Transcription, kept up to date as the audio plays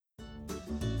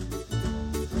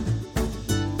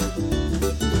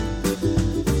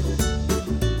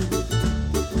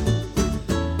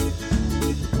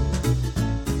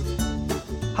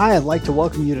Hi, I'd like to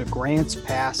welcome you to Grants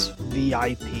Pass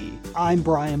VIP. I'm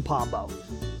Brian Pombo.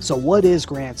 So what is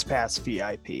Grants Pass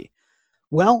VIP?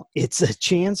 Well, it's a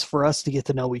chance for us to get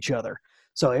to know each other.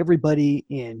 So everybody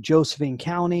in Josephine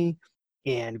County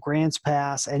and Grants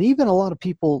Pass, and even a lot of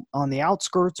people on the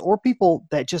outskirts or people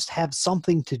that just have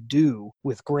something to do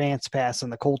with Grants Pass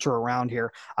and the culture around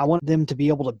here, I want them to be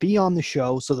able to be on the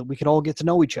show so that we could all get to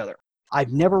know each other.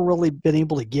 I've never really been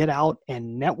able to get out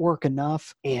and network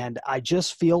enough, and I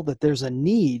just feel that there's a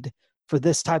need for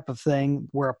this type of thing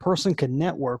where a person can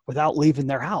network without leaving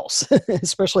their house.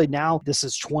 Especially now, this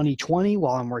is 2020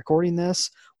 while I'm recording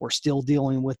this. We're still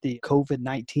dealing with the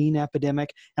COVID-19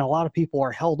 epidemic, and a lot of people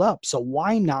are held up. So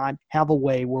why not have a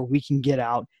way where we can get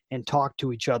out and talk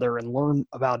to each other and learn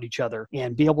about each other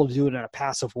and be able to do it in a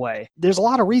passive way? There's a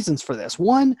lot of reasons for this.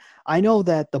 One, I know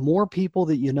that the more people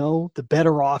that you know, the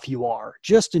better off you are,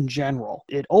 just in general.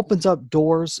 It opens up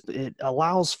doors. It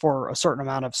allows for a certain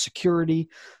amount of security.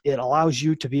 It allows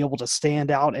you to be able to stand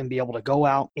out and be able to go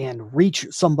out and reach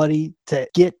somebody to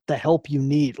get the help you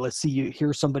need. Let's see, you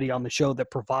hear somebody on the show that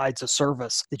provides a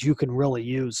service that you can really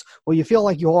use. Well, you feel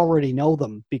like you already know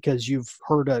them because you've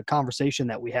heard a conversation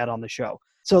that we had on the show.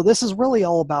 So this is really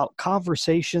all about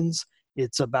conversations.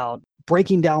 It's about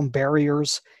breaking down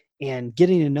barriers and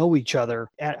getting to know each other.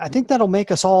 And I think that'll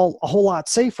make us all a whole lot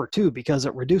safer too, because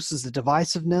it reduces the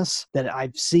divisiveness that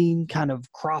I've seen kind of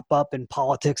crop up in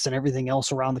politics and everything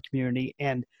else around the community.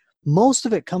 And most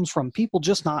of it comes from people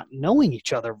just not knowing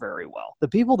each other very well. The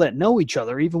people that know each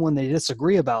other, even when they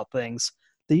disagree about things,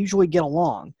 they usually get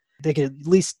along. They can at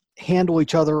least handle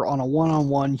each other on a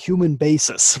one-on-one human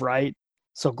basis, right?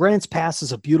 So Grants Pass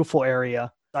is a beautiful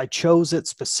area. I chose it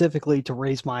specifically to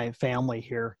raise my family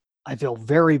here. I feel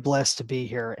very blessed to be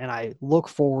here, and I look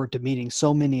forward to meeting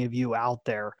so many of you out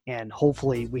there, and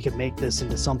hopefully we can make this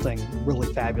into something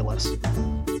really fabulous.